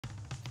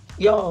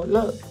Y'all,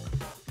 look,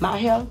 my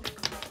hair,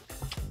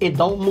 it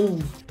don't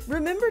move.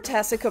 Remember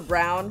Tessica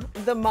Brown,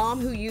 the mom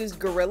who used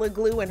Gorilla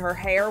Glue in her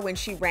hair when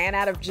she ran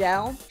out of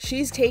gel?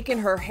 She's taken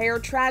her hair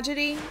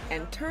tragedy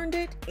and turned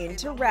it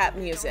into rap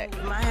music.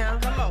 My hair,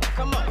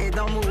 come on, it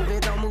don't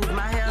move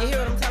my hair. You hear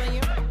what I'm telling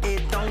you?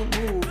 It don't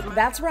move.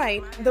 That's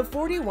right, the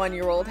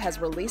 41-year-old has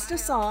released a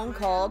song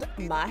called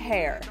My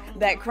Hair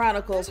that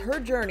chronicles her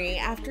journey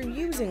after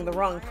using the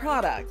wrong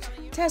product.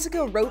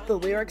 Tessica wrote the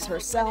lyrics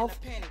herself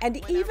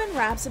and even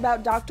raps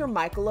about Dr.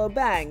 Michael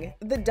Obeng,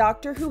 the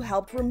doctor who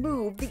helped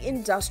remove the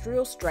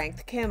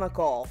industrial-strength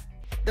chemical.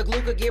 The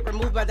glue could get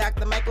removed by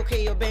Dr. Michael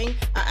K. Obeng.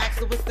 I asked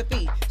her what's the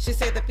fee. She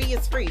said the fee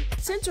is free.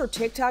 Since her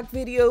TikTok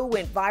video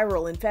went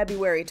viral in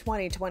February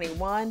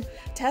 2021,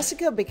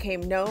 Tessica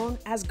became known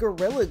as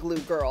Gorilla Glue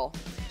Girl.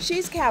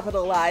 She's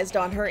capitalized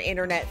on her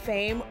internet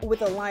fame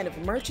with a line of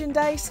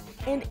merchandise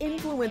and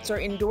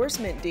influencer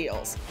endorsement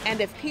deals.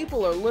 And if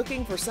people are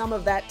looking for some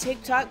of that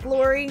TikTok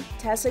glory,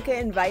 Tessica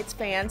invites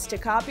fans to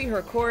copy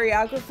her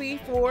choreography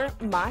for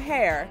My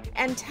Hair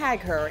and tag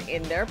her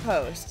in their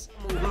posts.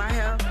 Move my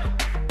hair.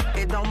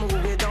 It don't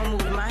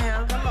move my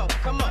hair.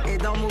 Come on. It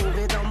don't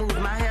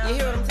move my hair. You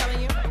hear what I'm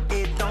telling you?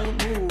 It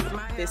don't move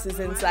my hair. This is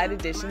Inside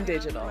Edition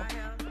Digital.